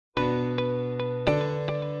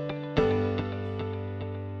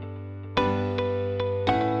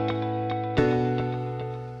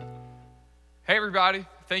Hey everybody,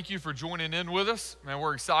 thank you for joining in with us. Man,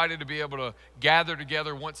 we're excited to be able to gather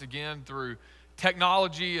together once again through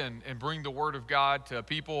technology and bring the Word of God to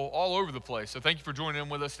people all over the place. So thank you for joining in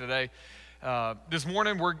with us today. This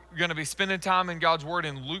morning we're going to be spending time in God's Word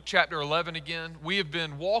in Luke chapter 11 again. We have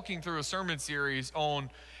been walking through a sermon series on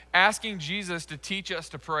asking Jesus to teach us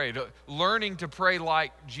to pray, learning to pray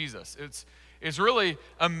like Jesus. It's really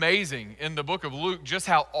amazing in the book of Luke just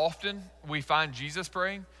how often we find Jesus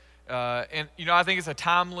praying. I think it's a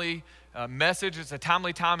timely message. It's a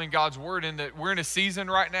timely time in God's Word in that we're in a season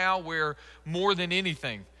right now where more than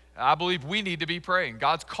anything, I believe we need to be praying.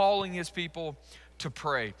 God's calling His people to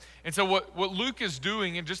pray. And so what Luke is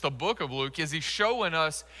doing in just the book of Luke is he's showing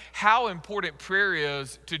us how important prayer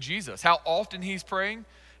is to Jesus, how often He's praying,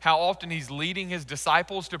 how often He's leading His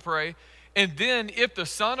disciples to pray. And then if the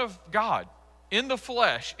Son of God in the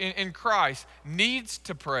flesh, in Christ, needs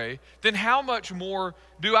to pray, then how much more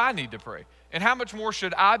do I need to pray? And how much more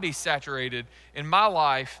should I be saturated in my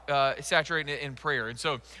life, saturated in prayer? And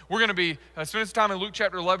so we're going to be spending some time in Luke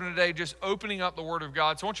chapter 11 today, just opening up the Word of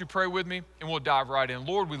God. So I want you to pray with me, and we'll dive right in.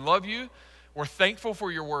 Lord, we love you. We're thankful for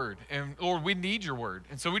your Word. And Lord, we need your Word.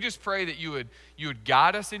 And so we just pray that you would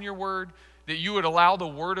guide us in your Word, that you would allow the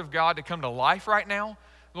Word of God to come to life right now.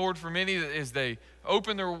 Lord, for many, as they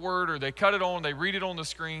open their Word or they cut it on, they read it on the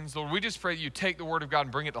screens, Lord, we just pray that you take the Word of God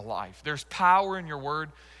and bring it to life. There's power in your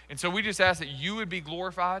Word. And so we just ask that you would be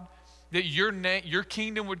glorified, that your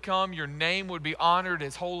kingdom would come, your name would be honored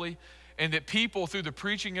as holy, and that people through the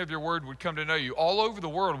preaching of your Word would come to know you. All over the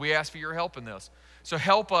world, we ask for your help in this. So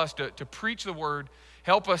help us to preach the Word.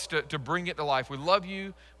 Help us to bring it to life. We love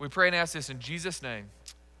you. We pray and ask this in Jesus' name.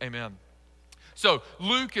 Amen. So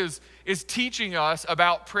Luke is teaching us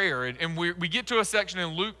about prayer, and we get to a section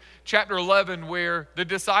in Luke chapter 11 where the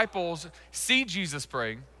disciples see Jesus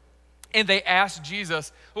praying, and they ask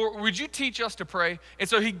Jesus, Lord, would you teach us to pray? And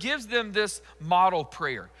so he gives them this model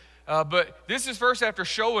prayer. But this is first after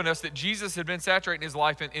showing us that Jesus had been saturating his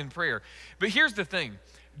life in prayer. But here's the thing.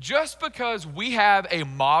 Just because we have a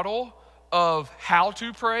model of how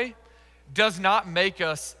to pray does not make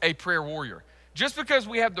us a prayer warrior. Just because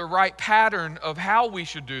we have the right pattern of how we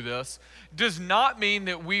should do this does not mean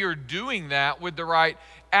that we are doing that with the right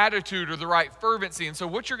attitude or the right fervency. And so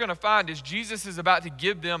what you're going to find is Jesus is about to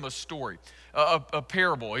give them a story, a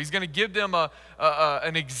parable. He's going to give them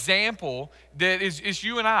an example that is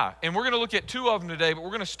you and I. And we're going to look at two of them today, but we're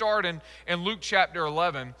going to start in Luke chapter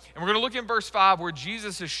 11. And we're going to look in verse 5 where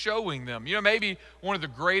Jesus is showing them, maybe one of the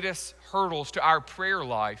greatest hurdles to our prayer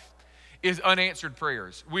life is unanswered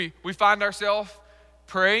prayers. We find ourselves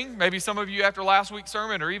praying. Maybe some of you after last week's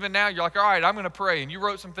sermon or even now, you're like, all right, I'm going to pray. And you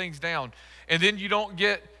wrote some things down. And then you don't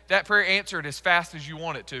get that prayer answered as fast as you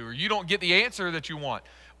want it to, or you don't get the answer that you want.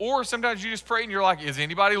 Or sometimes you just pray and you're like, is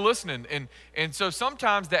anybody listening? And so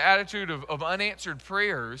sometimes the attitude of unanswered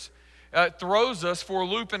prayers throws us for a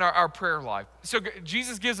loop in our prayer life. So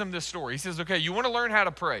Jesus gives them this story. He says, okay, you want to learn how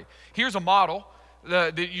to pray. Here's a model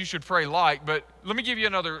that you should pray like, but let me give you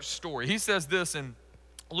another story. He says this in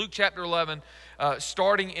Luke chapter 11,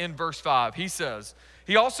 starting in verse 5. He says,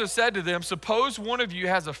 he also said to them, suppose one of you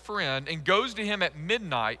has a friend and goes to him at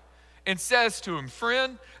midnight and says to him,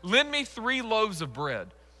 friend, lend me 3 loaves of bread,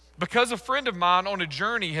 because a friend of mine on a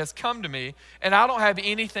journey has come to me and I don't have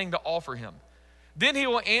anything to offer him. Then he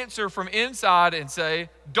will answer from inside and say,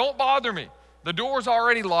 don't bother me. The door's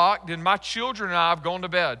already locked and my children and I have gone to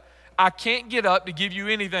bed. I can't get up to give you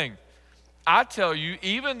anything. I tell you,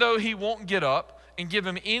 even though he won't get up and give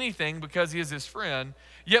him anything because he is his friend,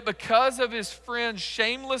 yet because of his friend's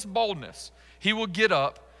shameless boldness, he will get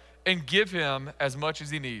up and give him as much as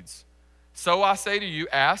he needs. So I say to you,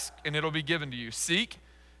 ask and it'll be given to you. Seek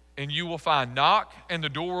and you will find. Knock and the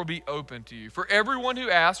door will be open to you. For everyone who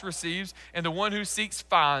asks receives, and the one who seeks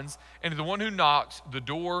finds, and to the one who knocks, the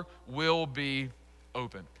door will be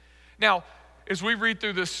open. Now, as we read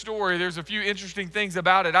through this story, there's a few interesting things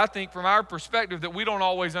about it, I think, from our perspective that we don't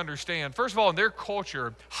always understand. First of all, in their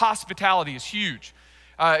culture, hospitality is huge.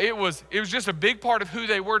 It was just a big part of who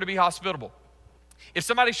they were to be hospitable. If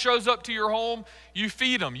somebody shows up to your home, you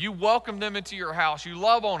feed them, you welcome them into your house, you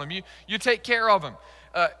love on them, you take care of them.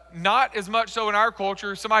 Not as much so in our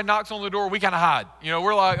culture. Somebody knocks on the door, we kind of hide.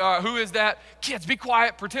 We're like, who is that? Kids, be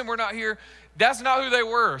quiet, pretend we're not here. That's not who they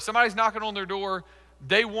were. Somebody's knocking on their door.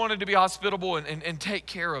 They wanted to be hospitable and take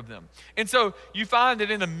care of them. And so you find that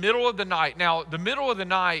in the middle of the night, now the middle of the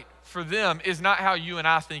night for them is not how you and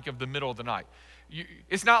I think of the middle of the night.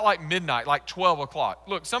 It's not like midnight, like 12 o'clock.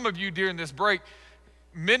 Look, some of you during this break,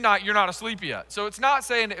 midnight, you're not asleep yet. So it's not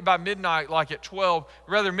saying that by midnight like at 12.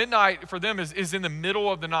 Rather, midnight for them is in the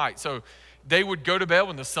middle of the night. So they would go to bed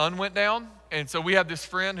when the sun went down. And so we have this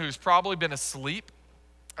friend who's probably been asleep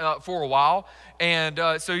for a while, and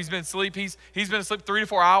so he's been asleep. He's been asleep 3 to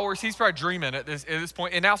 4 hours. He's probably dreaming at this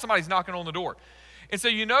point, and now somebody's knocking on the door. And so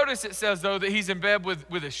you notice it says, though, that he's in bed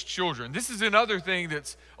with his children. This is another thing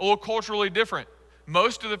that's a little culturally different.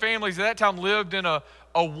 Most of the families at that time lived in a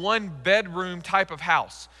one-bedroom type of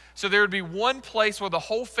house. So there would be one place where the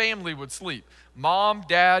whole family would sleep, mom,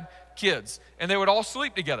 dad, kids, and they would all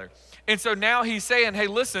sleep together. And so now he's saying, hey,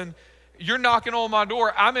 listen, you're knocking on my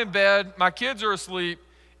door. I'm in bed. My kids are asleep.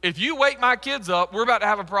 If you wake my kids up, we're about to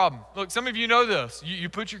have a problem. Look, some of you know this. You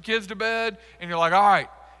put your kids to bed, and you're like, all right,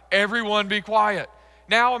 everyone be quiet.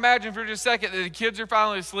 Now imagine for just a second that the kids are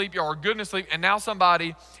finally asleep, you are good and asleep, and now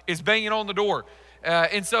somebody is banging on the door.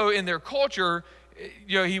 And so in their culture,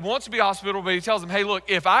 he wants to be hospitable, but he tells them, hey, look,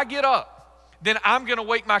 if I get up, then I'm going to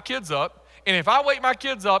wake my kids up. And if I wake my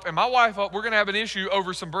kids up and my wife up, we're going to have an issue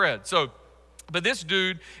over some bread. But this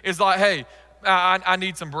dude is like, hey, I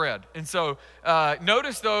need some bread. And so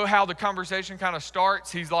notice, though, how the conversation kind of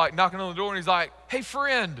starts. He's like knocking on the door, and he's like, hey,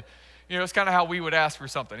 friend. It's kind of how we would ask for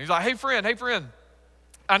something. He's like, hey, friend,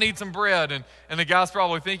 I need some bread. And the guy's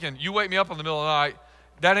probably thinking, you wake me up in the middle of the night,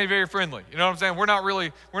 that ain't very friendly. You know what I'm saying?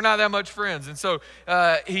 We're not that much friends. And so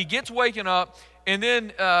he gets waken up, and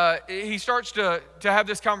then he starts to have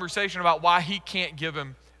this conversation about why he can't give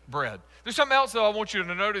him bread. There's something else, though, I want you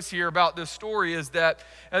to notice here about this story is that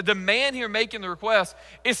the man here making the request,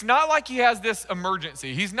 it's not like he has this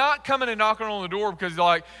emergency. He's not coming and knocking on the door because he's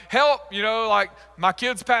like, help, like my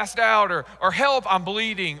kid's passed out, or help, I'm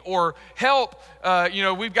bleeding, or help,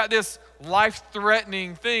 we've got this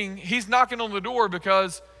life-threatening thing. He's knocking on the door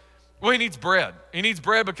because, he needs bread. He needs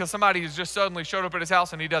bread because somebody has just suddenly showed up at his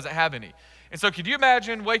house and he doesn't have any. And so could you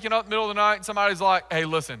imagine waking up in the middle of the night and somebody's like, hey,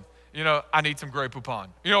 listen, I need some Grey Poupon.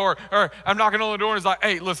 Or I'm knocking on the door and it's like,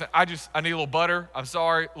 hey, listen, I need a little butter. I'm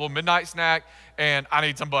sorry, a little midnight snack, and I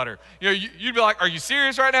need some butter. You'd be like, are you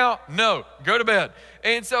serious right now? No, go to bed.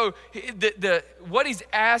 And so what he's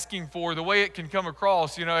asking for, the way it can come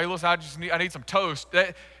across, hey, listen, I need some toast.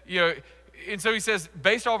 And so he says,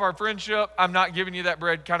 based off our friendship, I'm not giving you that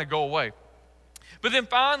bread, kind of go away. But then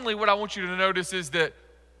finally, what I want you to notice is that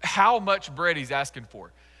how much bread he's asking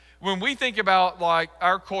for. When we think about like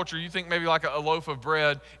our culture, you think maybe like a loaf of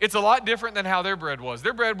bread. It's a lot different than how their bread was.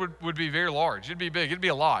 Their bread would be very large. It'd be big. It'd be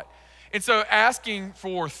a lot. And so asking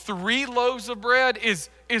for 3 loaves of bread is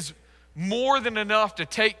more than enough to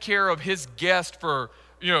take care of his guest for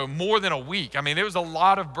more than a week. I mean, it was a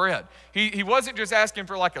lot of bread. He wasn't just asking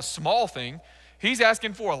for like a small thing. He's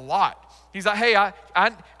asking for a lot. He's like, hey,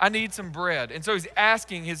 I need some bread. And so he's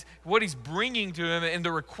asking what he's bringing to him, and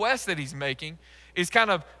the request that he's making is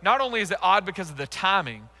kind of, not only is it odd because of the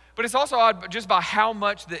timing, but it's also odd just by how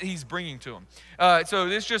much that he's bringing to him. So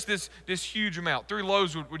it's just this huge amount. 3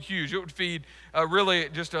 loaves would huge. It would feed really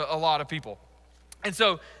just a lot of people. And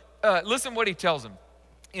so listen what he tells him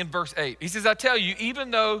in verse 8. He says, I tell you,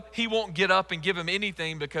 even though he won't get up and give him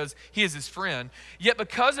anything because he is his friend, yet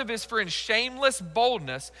because of his friend's shameless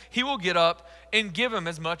boldness, he will get up and give him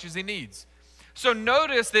as much as he needs. So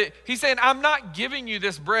notice that he's saying, I'm not giving you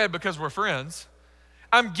this bread because we're friends.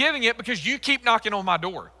 I'm giving it because you keep knocking on my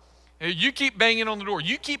door. You keep banging on the door.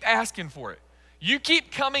 You keep asking for it. You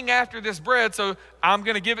keep coming after this bread, so I'm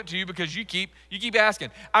going to give it to you because you keep asking.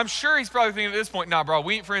 I'm sure he's probably thinking at this point, nah, bro,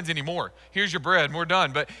 we ain't friends anymore. Here's your bread, and we're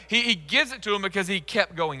done. But he gives it to him because he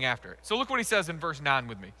kept going after it. So look what he says in verse 9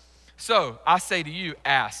 with me. So I say to you,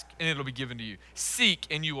 ask, and it'll be given to you. Seek,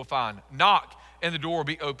 and you will find. Knock, and the door will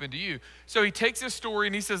be open to you. So he takes this story,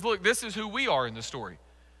 and he says, look, this is who we are in the story.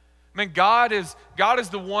 I mean, God is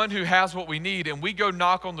the one who has what we need, and we go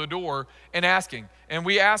knock on the door and asking, and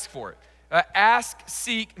we ask for it. Ask,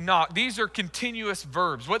 seek, knock. These are continuous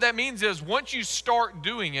verbs. What that means is once you start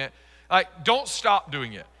doing it, don't stop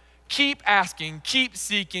doing it. Keep asking, keep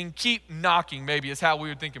seeking, keep knocking, maybe is how we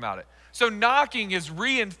would think about it. So knocking is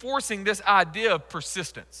reinforcing this idea of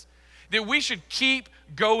persistence, that we should keep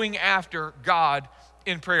going after God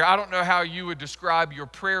in prayer. I don't know how you would describe your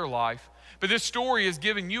prayer life, but this story is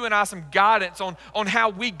giving you and I some guidance on how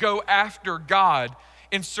we go after God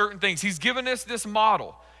in certain things. He's given us this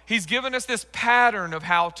model. He's given us this pattern of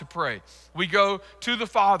how to pray. We go to the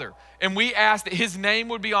Father and we ask that his name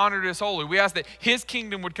would be honored as holy. We ask that his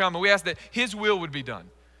kingdom would come, and we ask that his will would be done.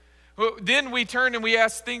 Then we turn and we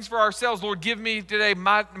ask things for ourselves. Lord, give me today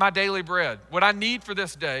my daily bread, what I need for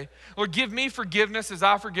this day. Lord, give me forgiveness as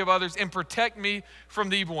I forgive others, and protect me from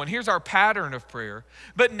the evil one. Here's our pattern of prayer.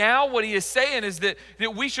 But now what he is saying is that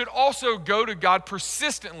we should also go to God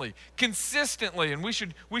persistently, consistently, and we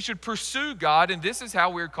should pursue God, and this is how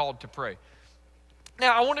we're called to pray.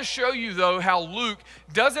 Now, I want to show you, though, how Luke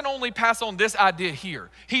doesn't only pass on this idea here.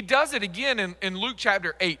 He does it again in Luke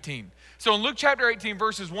chapter 18. So in Luke chapter 18,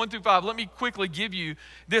 verses 1 through 5, let me quickly give you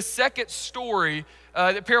this second story,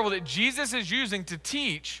 the parable that Jesus is using to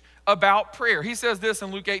teach about prayer. He says this in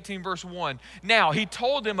Luke 18, verse 1. Now, he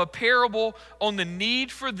told them a parable on the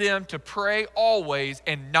need for them to pray always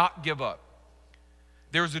and not give up.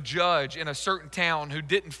 There was a judge in a certain town who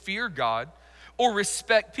didn't fear God or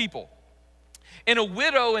respect people. And a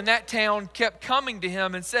widow in that town kept coming to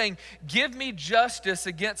him and saying, "Give me justice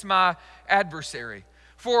against my adversary."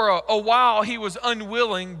 For a while he was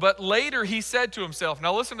unwilling, but later he said to himself,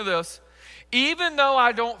 now listen to this, "Even though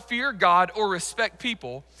I don't fear God or respect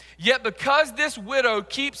people, yet because this widow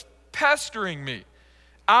keeps pestering me,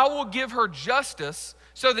 I will give her justice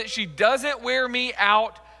so that she doesn't wear me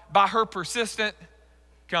out by her persistent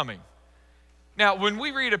coming." Now, when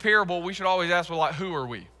we read a parable, we should always ask, well, like, who are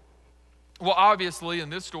we? Well, obviously, in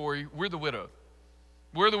this story, we're the widow.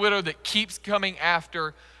 We're the widow that keeps coming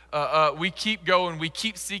after. We keep going. We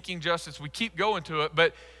keep seeking justice. We keep going to it.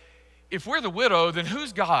 But if we're the widow, then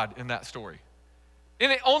who's God in that story?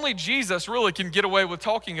 And only Jesus really can get away with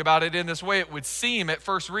talking about it in this way. It would seem at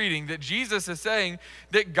first reading that Jesus is saying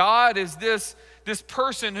that God is this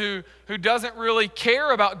person who doesn't really care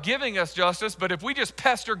about giving us justice, but if we just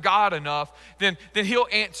pester God enough, then he'll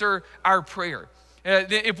answer our prayer.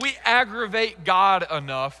 If we aggravate God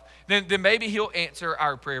enough, then maybe he'll answer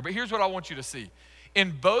our prayer. But here's what I want you to see.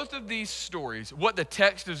 In both of these stories, what the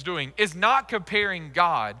text is doing is not comparing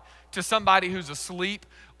God to somebody who's asleep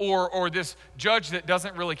or this judge that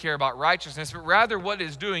doesn't really care about righteousness, but rather what it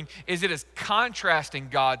is doing is it is contrasting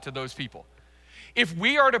God to those people. If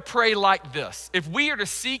we are to pray like this, if we are to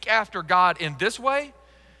seek after God in this way,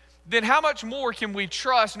 then how much more can we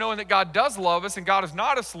trust knowing that God does love us and God is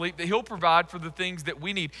not asleep, that he'll provide for the things that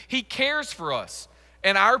we need. He cares for us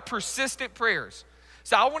and our persistent prayers.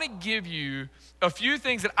 So I want to give you a few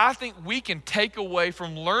things that I think we can take away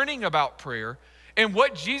from learning about prayer and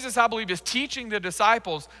what Jesus, I believe, is teaching the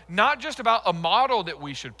disciples, not just about a model that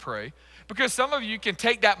we should pray, because some of you can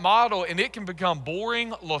take that model and it can become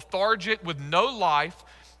boring, lethargic, with no life,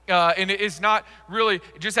 and it's not really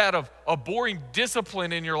just out of a boring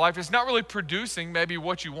discipline in your life. It's not really producing maybe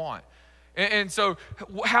what you want. And so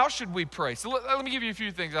how should we pray? So let me give you a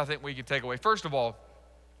few things I think we can take away. First of all,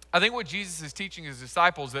 I think what Jesus is teaching his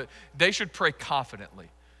disciples that they should pray confidently.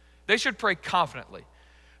 They should pray confidently.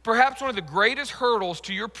 Perhaps one of the greatest hurdles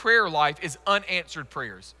to your prayer life is unanswered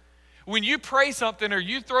prayers. When you pray something or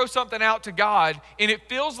you throw something out to God and it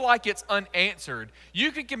feels like it's unanswered,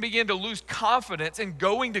 you can begin to lose confidence in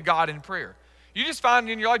going to God in prayer. You just find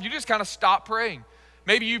in your life, you just kind of stop praying.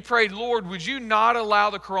 Maybe you prayed, "Lord, would you not allow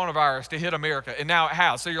the coronavirus to hit America?" And now it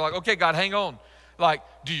has. So you're like, "Okay, God, hang on. Like,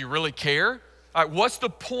 do you really care? Like, what's the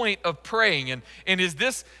point of praying? And is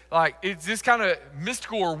this kind of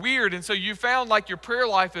mystical or weird?" And so you found like your prayer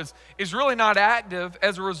life is really not active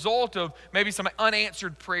as a result of maybe some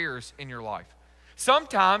unanswered prayers in your life.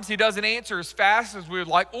 Sometimes he doesn't answer as fast as we would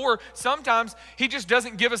like, or sometimes he just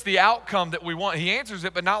doesn't give us the outcome that we want. He answers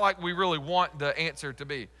it, but not like we really want the answer to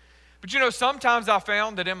be. But sometimes I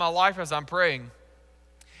found that in my life as I'm praying,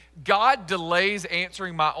 God delays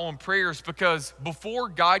answering my own prayers because before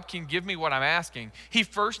God can give me what I'm asking, he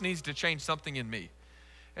first needs to change something in me.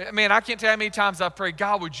 Man, I can't tell you how many times I've prayed,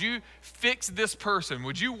 "God, would you fix this person?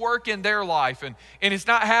 Would you work in their life?" And it's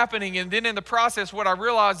not happening. And then in the process, what I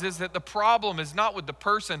realize is that the problem is not with the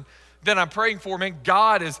person that I'm praying for. Man,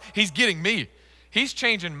 he's getting me. He's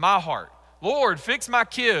changing my heart. "Lord, fix my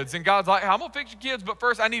kids." And God's like, "I'm going to fix your kids, but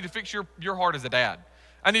first I need to fix your heart as a dad.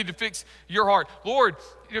 I need to fix your heart. Lord,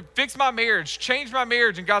 fix my marriage, change my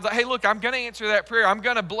marriage." And God's like, "Hey, look, I'm going to answer that prayer. I'm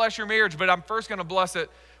going to bless your marriage, but I'm first going to bless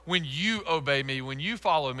it when you obey me, when you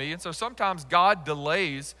follow me." And so sometimes God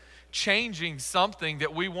delays changing something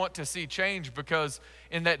that we want to see change because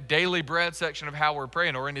in that daily bread section of how we're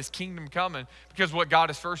praying or in his kingdom coming, because what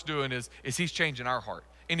God is first doing is he's changing our heart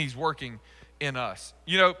and he's working in us.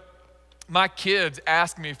 My kids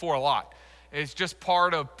ask me for a lot. It's just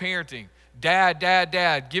part of parenting. Dad,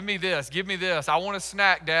 give me this. I want a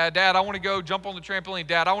snack, Dad, I want to go jump on the trampoline,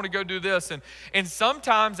 Dad, I want to go do this. And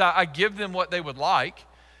sometimes I give them what they would like,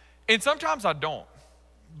 and sometimes I don't.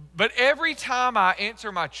 But every time I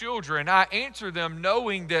answer my children, I answer them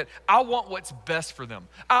knowing that I want what's best for them.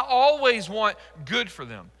 I always want good for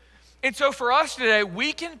them. And so for us today,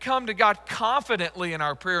 we can come to God confidently in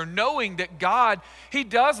our prayer, knowing that God, he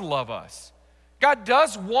does love us. God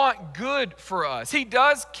does want good for us. He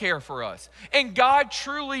does care for us. And God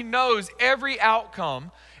truly knows every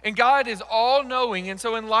outcome. And God is all-knowing. And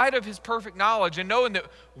so in light of his perfect knowledge and knowing that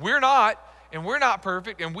we're not, and we're not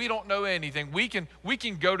perfect and we don't know anything, we can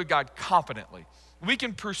go to God confidently. We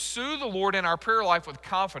can pursue the Lord in our prayer life with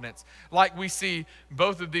confidence, like we see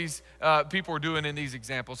both of these people are doing in these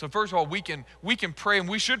examples. So first of all, we can pray, and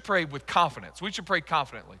we should pray with confidence. We should pray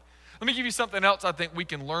confidently. Let me give you something else I think we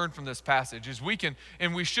can learn from this passage is we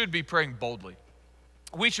should be praying boldly.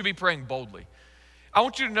 We should be praying boldly. I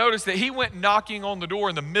want you to notice that he went knocking on the door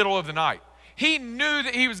in the middle of the night. He knew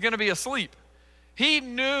that he was going to be asleep. He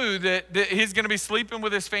knew that he's going to be sleeping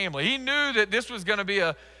with his family. He knew that this was going to be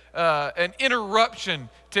an interruption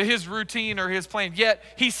to his routine or his plan. Yet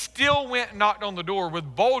he still went and knocked on the door with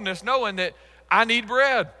boldness, knowing that I need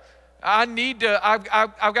bread. I've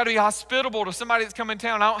got to be hospitable to somebody that's coming in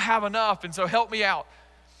town. I don't have enough, and so help me out.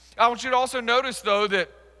 I want you to also notice, though, that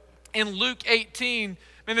in Luke 18,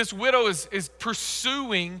 and this widow is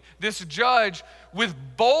pursuing this judge with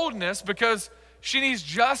boldness because she needs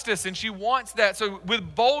justice and she wants that. So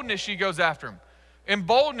with boldness, she goes after him. In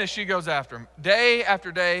boldness, she goes after him day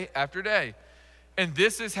after day after day. And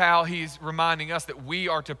this is how he's reminding us that we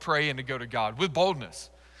are to pray and to go to God with boldness.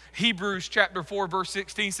 Hebrews chapter 4, verse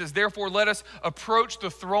 16 says, "Therefore let us approach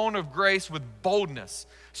the throne of grace with boldness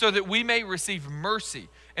so that we may receive mercy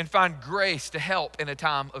and find grace to help in a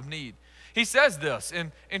time of need." He says this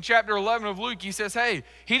in chapter 11 of Luke. He says, hey,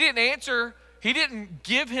 he didn't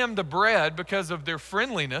give him the bread because of their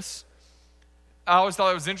friendliness. I always thought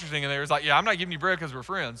it was interesting in there. It's like, yeah, I'm not giving you bread because we're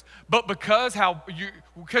friends, but because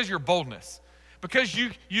your boldness, because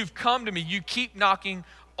you've come to me, you keep knocking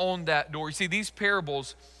on that door. You see, these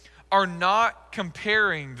parables are not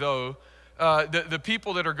comparing, though, the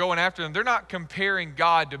people that are going after them. They're not comparing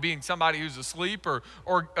God to being somebody who's asleep or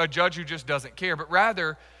a judge who just doesn't care, but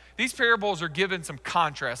rather these parables are given some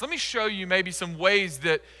contrast. Let me show you maybe some ways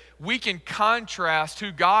that we can contrast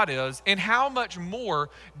who God is and how much more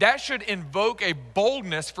that should invoke a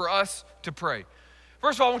boldness for us to pray.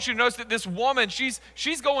 First of all, I want you to notice that this woman, she's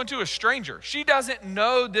going to a stranger. She doesn't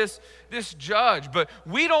know this judge, but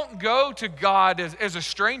we don't go to God as a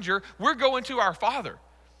stranger. We're going to our Father.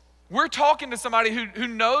 We're talking to somebody who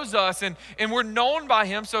knows us and we're known by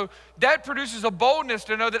him, so that produces a boldness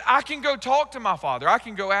to know that I can go talk to my Father. I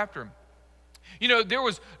can go after him. You know, there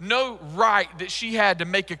was no right that she had to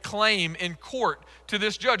make a claim in court to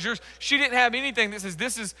this judge. She didn't have anything that says,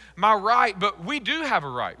 this is my right, but we do have a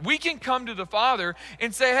right. We can come to the Father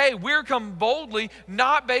and say, hey, we're come boldly,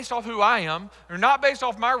 not based off who I am, or not based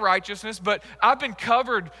off my righteousness, but I've been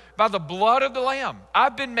covered by the blood of the Lamb.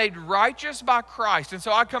 I've been made righteous by Christ, and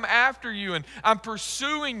so I come after you, and I'm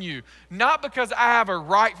pursuing you, not because I have a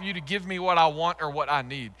right for you to give me what I want or what I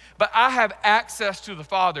need, but I have access to the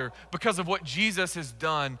Father because of what Jesus has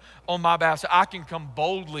done on my behalf, so I can come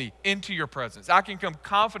boldly into your presence. I can come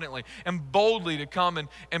confidently and boldly to come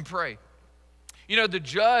and pray. You know, the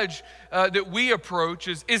judge that we approach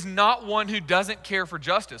is not one who doesn't care for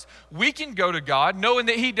justice. We can go to God knowing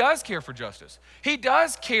that he does care for justice. He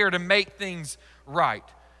does care to make things right.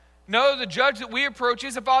 No, the judge that we approach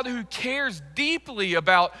is a Father who cares deeply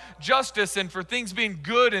about justice and for things being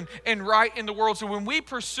good and right in the world. So when we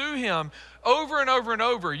pursue him over and over and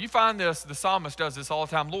over, you find this, the psalmist does this all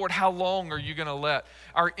the time. Lord, how long are you going to let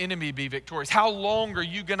our enemy be victorious? How long are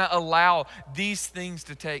you going to allow these things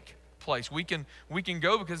to take place? We can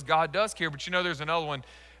go because God does care. But you know, there's another one,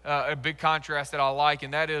 a big contrast that I like,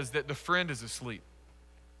 and that is that the friend is asleep,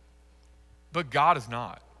 but God is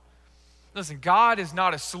not. Listen, God is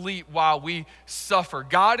not asleep while we suffer.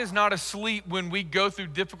 God is not asleep when we go through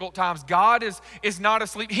difficult times. God is not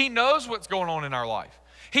asleep. He knows what's going on in our life.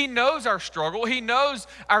 He knows our struggle. He knows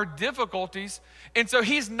our difficulties. And so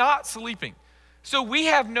he's not sleeping. So we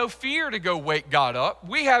have no fear to go wake God up.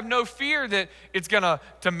 We have no fear that it's going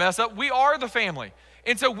to mess up. We are the family.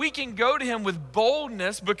 And so we can go to him with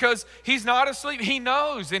boldness because he's not asleep. He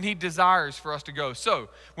knows and he desires for us to go. So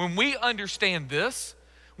when we understand this,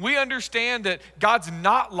 we understand that God's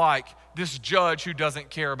not like this judge who doesn't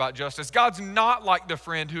care about justice. God's not like the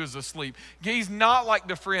friend who is asleep. He's not like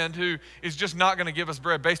the friend who is just not going to give us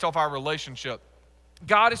bread based off our relationship.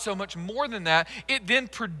 God is so much more than that. It then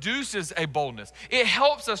produces a boldness. It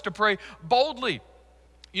helps us to pray boldly.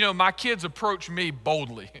 You know, my kids approach me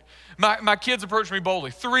boldly. My kids approach me boldly.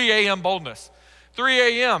 3 a.m. boldness.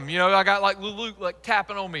 3 a.m., you know, I got like Luke like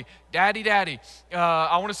tapping on me. Daddy,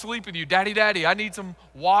 I want to sleep with you. Daddy, I need some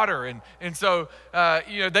water. And so,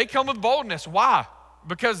 you know, they come with boldness. Why?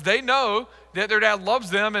 Because they know that their dad loves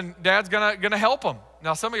them and dad's gonna help them.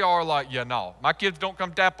 Now, some of y'all are like, yeah, no, my kids don't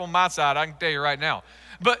come tap on my side. I can tell you right now.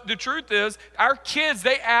 But the truth is, our kids,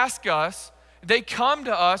 they ask us, they come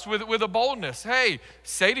to us with a boldness. Hey,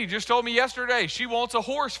 Sadie just told me yesterday she wants a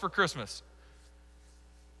horse for Christmas.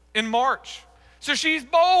 in March. So she's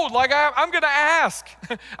bold, like I'm gonna ask.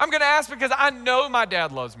 I'm gonna ask because I know my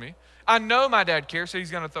dad loves me. I know my dad cares, so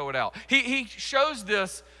he's gonna throw it out. He shows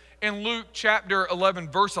this in Luke chapter 11,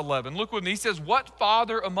 verse 11. Look with me, he says, what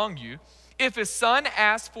father among you, if his son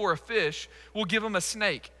asks for a fish, will give him a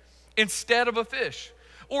snake instead of a fish?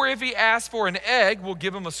 Or if he asks for an egg, will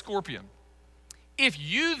give him a scorpion? If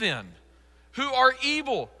you then, who are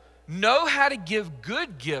evil, know how to give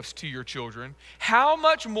good gifts to your children, how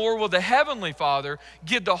much more will the Heavenly Father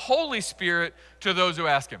give the Holy Spirit to those who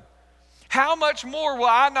ask him? How much more will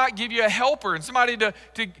I not give you a helper and somebody to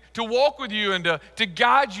walk with you and to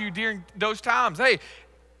guide you during those times? Hey,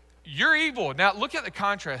 you're evil. Now look at the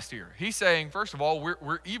contrast here. He's saying, first of all,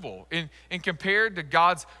 we're evil. And compared to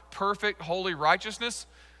God's perfect, holy righteousness,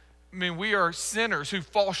 I mean, we are sinners who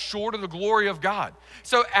fall short of the glory of God.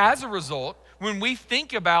 So as a result, when we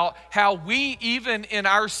think about how we, even in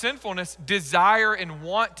our sinfulness, desire and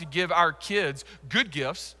want to give our kids good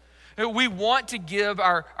gifts, we want to give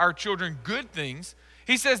our children good things,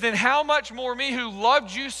 he says, then how much more me who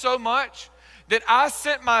loved you so much that I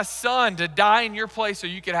sent my son to die in your place so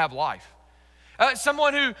you could have life.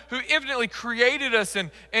 Someone who infinitely created us and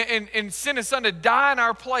sent his son to die in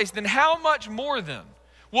our place, then how much more then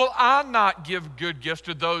will I not give good gifts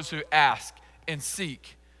to those who ask and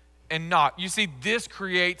seek and knock? You see, this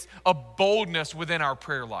creates a boldness within our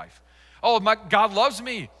prayer life. Oh, my God loves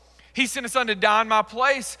me. He sent his son to die in my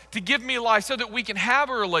place to give me life so that we can have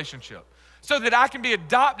a relationship, so that I can be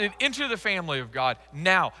adopted into the family of God.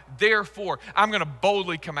 Now, therefore, I'm going to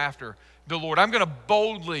boldly come after the Lord. I'm going to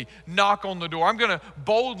boldly knock on the door. I'm going to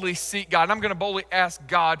boldly seek God. And I'm going to boldly ask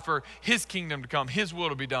God for his kingdom to come, his will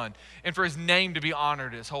to be done, and for his name to be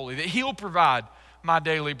honored as holy, that he'll provide my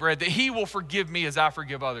daily bread, that he will forgive me as I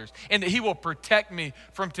forgive others, and that he will protect me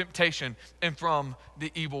from temptation and from the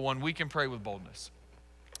evil one. We can pray with boldness.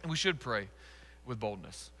 And we should pray with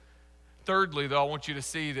boldness. Thirdly, though, I want you to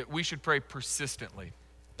see that we should pray persistently.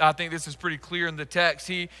 I think this is pretty clear in the text.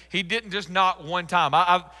 He didn't just knock one time.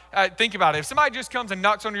 I think about it. If somebody just comes and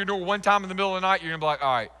knocks on your door one time in the middle of the night, you're going to be like,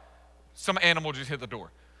 all right, some animal just hit the door.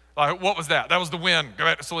 Like, what was that? That was the wind. Go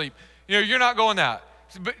back to sleep. You know, you're not going that.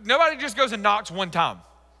 But nobody just goes and knocks one time.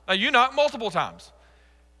 Now, you knock multiple times.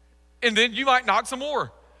 And then you might knock some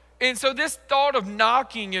more. And so this thought of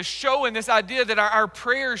knocking is showing this idea that our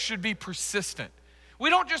prayers should be persistent.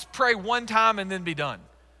 We don't just pray one time and then be done.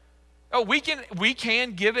 Oh, we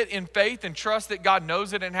can give it in faith and trust that God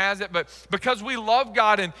knows it and has it, but because we love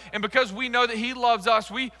God and because we know that he loves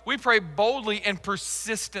us, we pray boldly and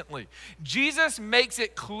persistently. Jesus makes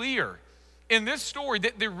it clear in this story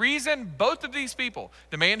that the reason both of these people,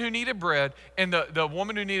 the man who needed bread and the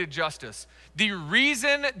woman who needed justice, the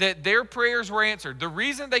reason that their prayers were answered, the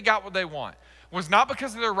reason they got what they want, was not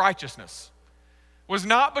because of their righteousness, was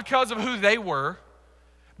not because of who they were,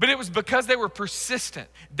 but it was because they were persistent.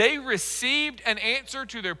 They received an answer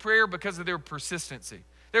to their prayer because of their persistency.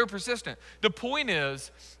 They were persistent. The point is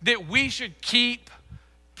that we should keep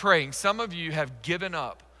praying. Some of you have given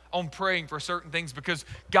up on praying for certain things because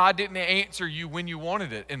God didn't answer you when you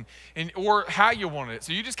wanted it and or how you wanted it.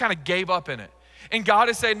 So you just kind of gave up in it. And God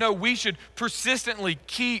is saying, no, we should persistently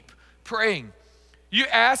keep praying. You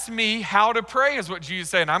asked me how to pray is what Jesus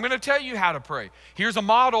said, and I'm going to tell you how to pray. Here's a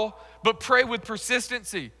model, but pray with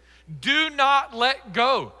persistency. Do not let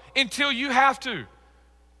go until you have to.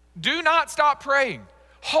 Do not stop praying.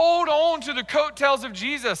 Hold on to the coattails of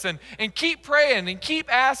Jesus and keep praying and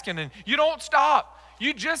keep asking, and you don't stop.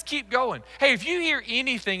 You just keep going. Hey, if you hear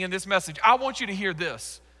anything in this message, I want you to hear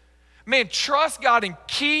this. Man, trust God and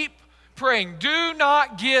keep praying. Do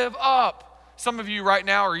not give up. Some of you right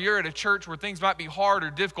now, or you're at a church where things might be hard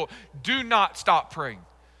or difficult. Do not stop praying.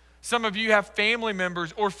 Some of you have family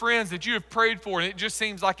members or friends that you have prayed for and it just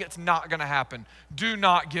seems like it's not going to happen. Do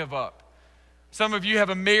not give up. Some of you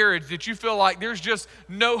have a marriage that you feel like there's just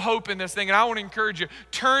no hope in this thing. And I want to encourage you,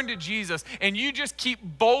 turn to Jesus and you just keep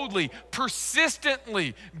boldly,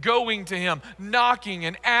 persistently going to him, knocking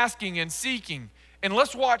and asking and seeking. And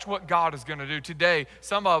let's watch what God is going to do today.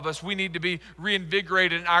 Some of us, we need to be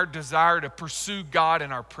reinvigorated in our desire to pursue God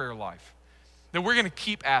in our prayer life. That we're going to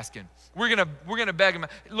keep asking. We're going to beg him.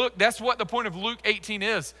 Look, that's what the point of Luke 18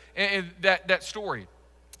 is, in that story.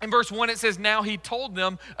 In verse 1, it says, now he told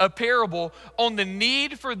them a parable on the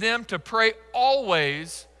need for them to pray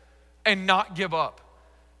always and not give up.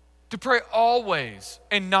 To pray always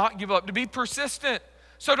and not give up. To be persistent.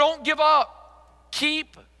 So don't give up.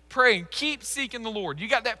 Keep praying. Keep seeking the Lord. You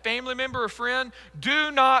got that family member or friend?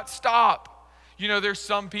 Do not stop. You know, there's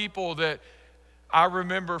some people that I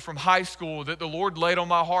remember from high school that the Lord laid on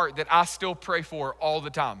my heart that I still pray for all the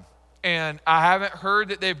time. and I haven't heard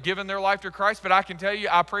that they've given their life to Christ, but I can tell you,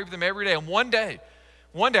 I pray for them every day. And one day,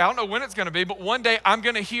 I don't know when it's going to be, but one day I'm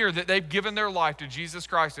going to hear that they've given their life to Jesus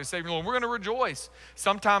Christ as Savior. Lord, we're going to rejoice.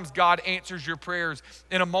 Sometimes God answers your prayers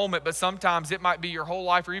in a moment, but sometimes it might be your whole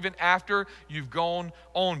life or even after you've gone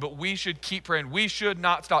on. But we should keep praying. We should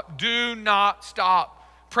not stop. Do not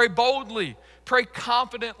stop. Pray boldly. Pray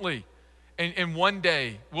confidently. And one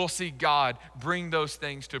day we'll see God bring those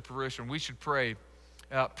things to fruition. We should pray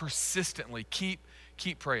persistently. Keep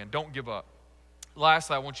praying. Don't give up.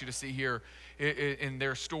 Lastly, I want you to see here in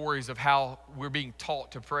their stories of how we're being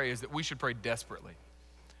taught to pray is that we should pray desperately.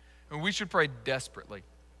 And we should pray desperately.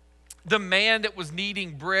 The man that was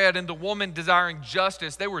needing bread and the woman desiring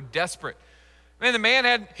justice, they were desperate. Man, the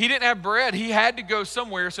man he didn't have bread. He had to go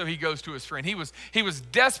somewhere, so he goes to his friend. He was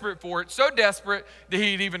desperate for it, so desperate that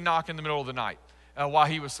he'd even knock in the middle of the night while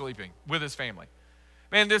he was sleeping with his family.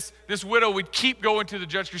 Man, this widow would keep going to the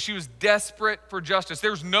judge because she was desperate for justice.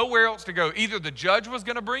 There was nowhere else to go. Either the judge was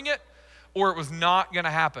going to bring it or it was not going to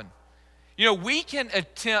happen. You know, we can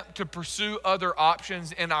attempt to pursue other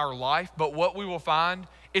options in our life, but what we will find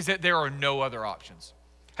is that there are no other options.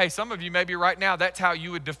 Hey, some of you maybe right now, that's how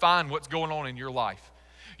you would define what's going on in your life.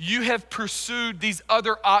 You have pursued these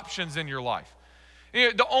other options in your life. You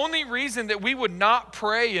know, the only reason that we would not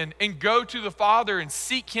pray and go to the Father and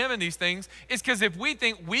seek Him in these things is because if we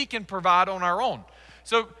think we can provide on our own.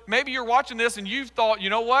 So maybe you're watching this and you've thought, you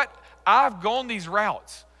know what? I've gone these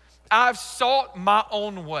routes. I've sought my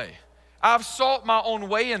own way. I've sought my own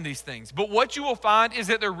way in these things. But what you will find is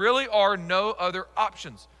that there really are no other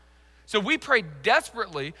options. So we pray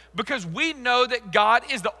desperately because we know that God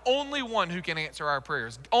is the only one who can answer our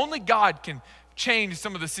prayers. Only God can change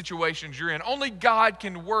some of the situations you're in. Only God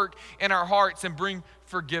can work in our hearts and bring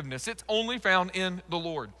forgiveness. It's only found in the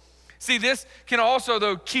Lord. See, this can also,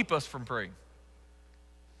 though, keep us from praying.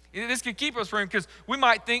 This can keep us from praying because we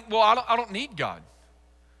might think, well, I don't need God.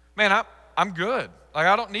 Man, I'm good. Like,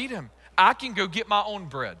 I don't need Him. I can go get my own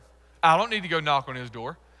bread. I don't need to go knock on His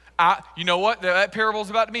door. You know what? That parable's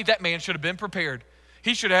about to me. That man should have been prepared.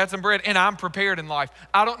 He should have had some bread, and I'm prepared in life.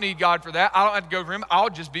 I don't need God for that. I don't have to go for Him. I'll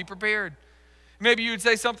just be prepared. Maybe you would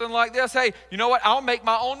say something like this. Hey, you know what? I'll make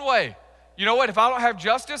my own way. You know what? If I don't have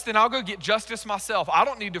justice, then I'll go get justice myself. I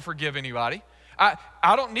don't need to forgive anybody. I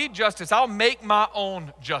don't need justice. I'll make my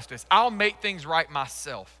own justice. I'll make things right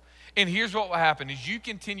myself. And here's what will happen. As you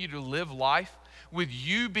continue to live life with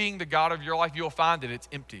you being the God of your life, you'll find that it's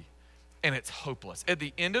empty and it's hopeless. At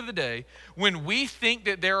the end of the day, when we think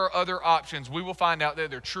that there are other options, we will find out that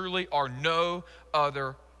there truly are no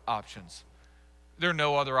other options. There are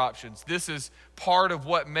no other options. This is part of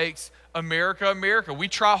what makes America America. We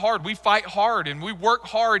try hard, we fight hard, and we work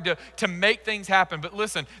hard to make things happen. But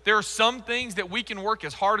listen, there are some things that we can work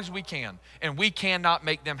as hard as we can, and we cannot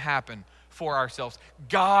make them happen for ourselves.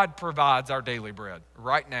 God provides our daily bread.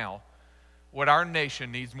 Right now, what our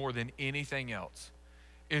nation needs more than anything else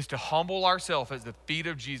is to humble ourselves at the feet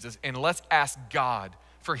of Jesus, and let's ask God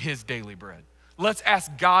for His daily bread. Let's ask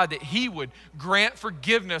God that He would grant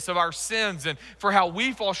forgiveness of our sins and for how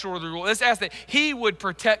we fall short of the rule. Let's ask that He would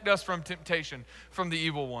protect us from temptation, from the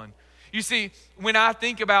evil one. You see, when I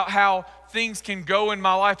think about how things can go in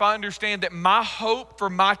my life, I understand that my hope for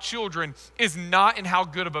my children is not in how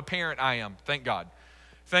good of a parent I am. Thank God.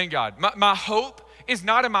 Thank God. My hope is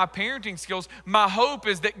not in my parenting skills. My hope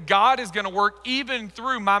is that God is going to work even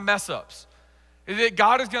through my mess ups. That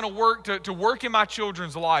God is going to work to work in my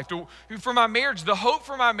children's life. For my marriage, the hope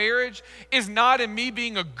for my marriage is not in me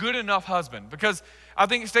being a good enough husband. Because I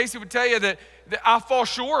think Stacy would tell you that I fall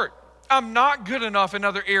short. I'm not good enough in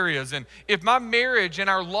other areas. And if my marriage and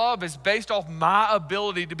our love is based off my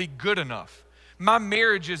ability to be good enough, my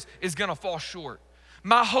marriage is going to fall short.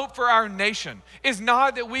 My hope for our nation is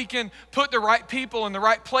not that we can put the right people in the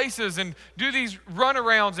right places and do these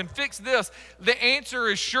runarounds and fix this. The answer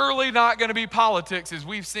is surely not going to be politics, as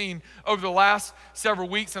we've seen over the last several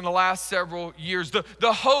weeks and the last several years. The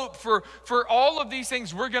hope for all of these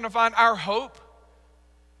things, we're going to find our hope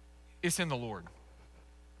is in the Lord.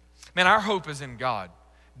 Man, our hope is in God.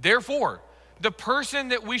 Therefore, the person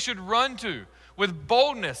that we should run to with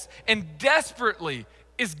boldness and desperately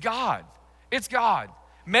is God. It's God.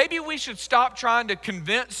 Maybe we should stop trying to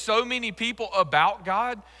convince so many people about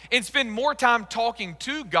God and spend more time talking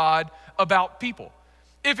to God about people.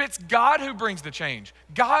 If it's God who brings the change,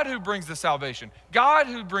 God who brings the salvation, God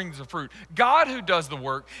who brings the fruit, God who does the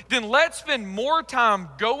work, then let's spend more time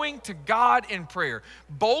going to God in prayer,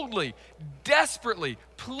 boldly, desperately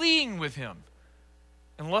pleading with Him.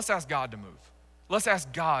 And let's ask God to move. Let's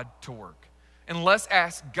ask God to work. And let's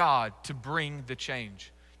ask God to bring the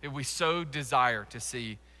change that we so desire to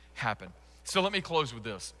see happen. So let me close with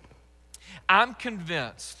this. I'm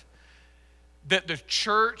convinced that the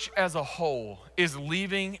church as a whole is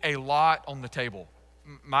leaving a lot on the table.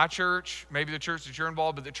 My church, maybe the church that you're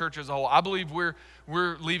involved, but the church as a whole, I believe we're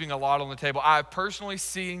leaving a lot on the table. I've personally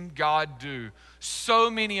seen God do so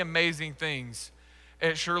many amazing things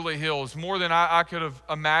at Shirley Hills, more than I could have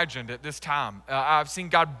imagined at this time. I've seen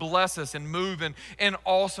God bless us and move in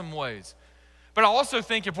awesome ways. But I also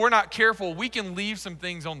think if we're not careful, we can leave some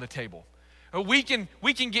things on the table. We can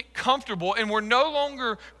get comfortable, and we're no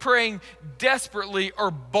longer praying desperately or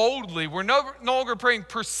boldly. We're no longer praying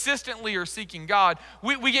persistently or seeking God.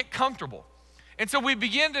 We get comfortable. And so we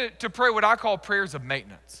begin to pray what I call prayers of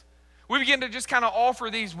maintenance. We begin to just kind of offer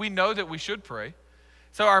these we know that we should pray.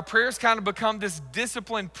 So our prayers kind of become this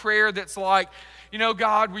disciplined prayer that's like,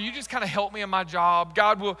 God, will you just kind of help me in my job?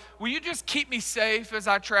 God, will you just keep me safe as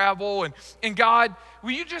I travel? And God,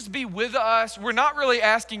 will you just be with us? We're not really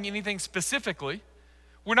asking anything specifically.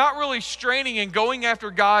 We're not really straining and going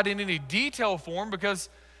after God in any detail form because,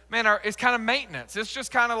 man, it's kind of maintenance. It's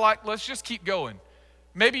just kind of like, let's just keep going.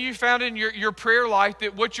 Maybe you found in your prayer life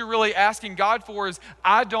that what you're really asking God for is,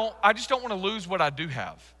 I just don't want to lose what I do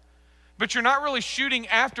have. But you're not really shooting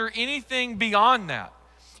after anything beyond that.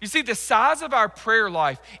 You see, the size of our prayer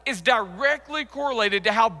life is directly correlated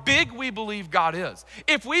to how big we believe God is.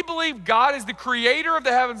 If we believe God is the creator of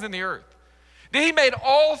the heavens and the earth, that he made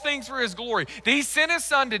all things for his glory, that he sent his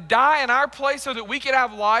son to die in our place so that we could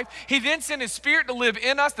have life, he then sent his spirit to live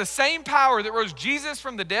in us, the same power that rose Jesus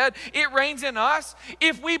from the dead, it reigns in us.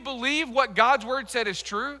 If we believe what God's word said is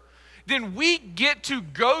true, then we get to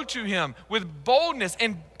go to him with boldness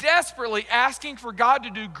and desperately asking for God to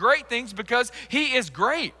do great things because he is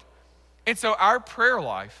great. And so our prayer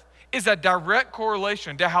life is a direct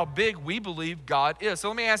correlation to how big we believe God is. So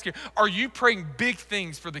let me ask you, are you praying big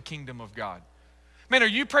things for the kingdom of God? Man, are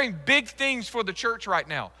you praying big things for the church right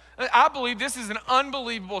now? I believe this is an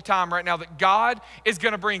unbelievable time right now that God is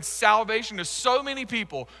going to bring salvation to so many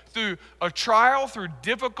people through a trial, through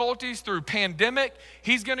difficulties, through pandemic.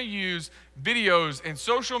 He's going to use videos and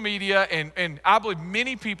social media, and I believe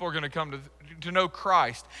many people are going to come to know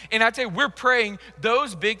Christ. And I tell you, we're praying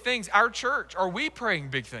those big things. Our church, are we praying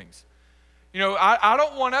big things? I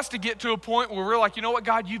don't want us to get to a point where we're like, you know what,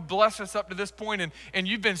 God, you've blessed us up to this point, and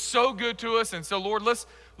you've been so good to us, and so, Lord, let's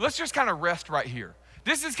just kind of rest right here.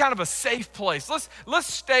 This is kind of a safe place.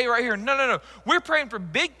 Let's stay right here. No. We're praying for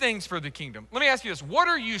big things for the kingdom. Let me ask you this. What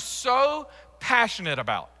are you so passionate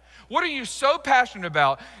about? What are you so passionate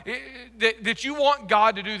about that you want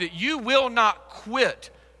God to do that you will not quit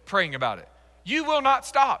praying about it? You will not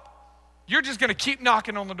stop. You're just going to keep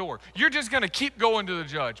knocking on the door. You're just going to keep going to the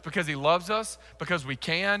judge because he loves us, because we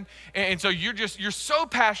can. And so you're so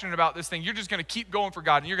passionate about this thing. You're just going to keep going for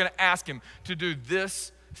God, and you're going to ask him to do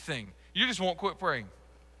this thing. You just won't quit praying.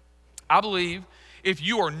 I believe if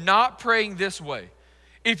you are not praying this way,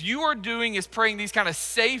 if you are doing is praying these kind of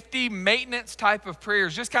safety, maintenance type of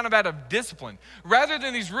prayers, just kind of out of discipline, rather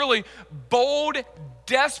than these really bold,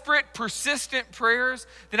 desperate, persistent prayers,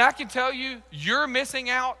 then I can tell you, you're missing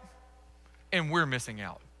out and we're missing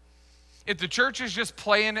out. If the church is just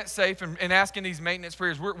playing it safe and asking these maintenance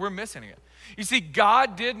prayers, we're missing it. You see,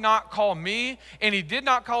 God did not call me, and he did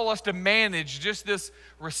not call us to manage just this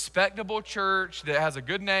respectable church that has a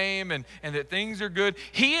good name and that things are good.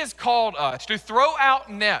 He has called us to throw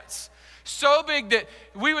out nets so big that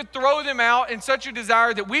we would throw them out in such a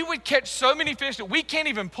desire that we would catch so many fish that we can't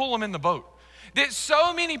even pull them in the boat. That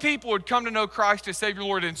so many people would come to know Christ as Savior,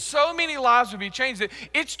 Lord, and so many lives would be changed that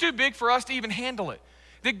it's too big for us to even handle it.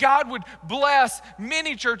 That God would bless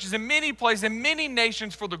many churches and many places and many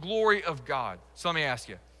nations for the glory of God. So let me ask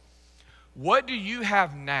you, what do you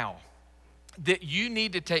have now that you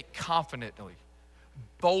need to take confidently,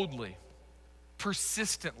 boldly,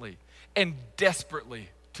 persistently, and desperately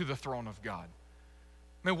to the throne of God?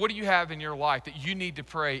 I mean, what do you have in your life that you need to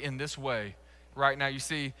pray in this way right now? You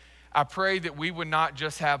see, I pray that we would not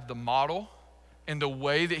just have the model and the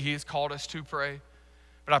way that he has called us to pray,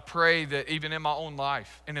 but I pray that even in my own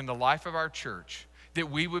life and in the life of our church, that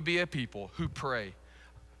we would be a people who pray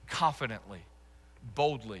confidently,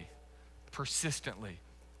 boldly, persistently,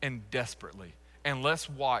 and desperately. And let's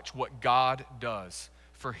watch what God does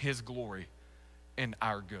for his glory and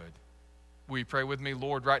our good. Will you pray with me?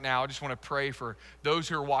 Lord, right now, I just want to pray for those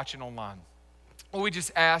who are watching online. Lord, we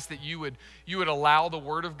just ask that you would allow the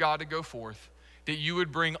word of God to go forth, that you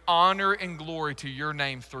would bring honor and glory to your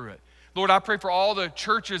name through it. Lord, I pray for all the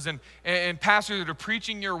churches and pastors that are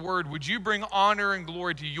preaching your word. Would you bring honor and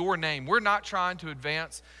glory to your name? We're not trying to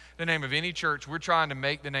advance the name of any church. We're trying to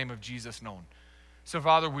make the name of Jesus known. So,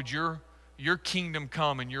 Father, would your your kingdom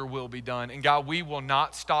come and your will be done. And God, we will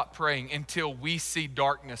not stop praying until we see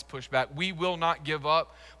darkness push back. We will not give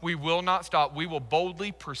up. We will not stop. We will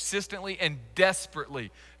boldly, persistently, and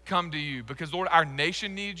desperately come to you because, Lord, our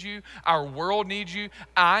nation needs you. Our world needs you.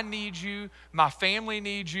 I need you. My family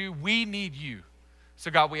needs you. We need you. So,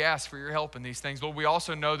 God, we ask for your help in these things. Lord, we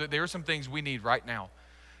also know that there are some things we need right now.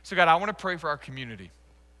 So, God, I want to pray for our community.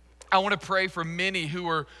 I want to pray for many who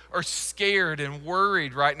are scared and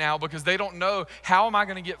worried right now because they don't know, how am I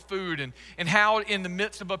going to get food, and how in the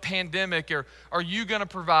midst of a pandemic are you going to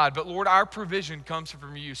provide? But Lord, our provision comes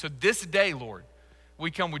from you. So this day, Lord,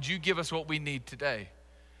 we come, would you give us what we need today?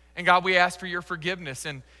 And God, we ask for your forgiveness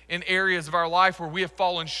in areas of our life where we have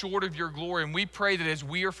fallen short of your glory. And we pray that as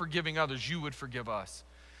we are forgiving others, you would forgive us.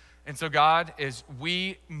 And so God, as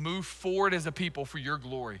we move forward as a people for your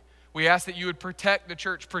glory, we ask that you would protect the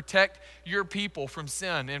church, protect your people from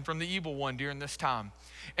sin and from the evil one during this time,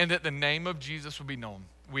 and that the name of Jesus will be known.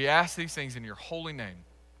 We ask these things in your holy name.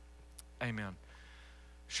 Amen.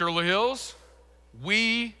 Shirley Hills,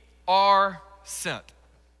 we are sent.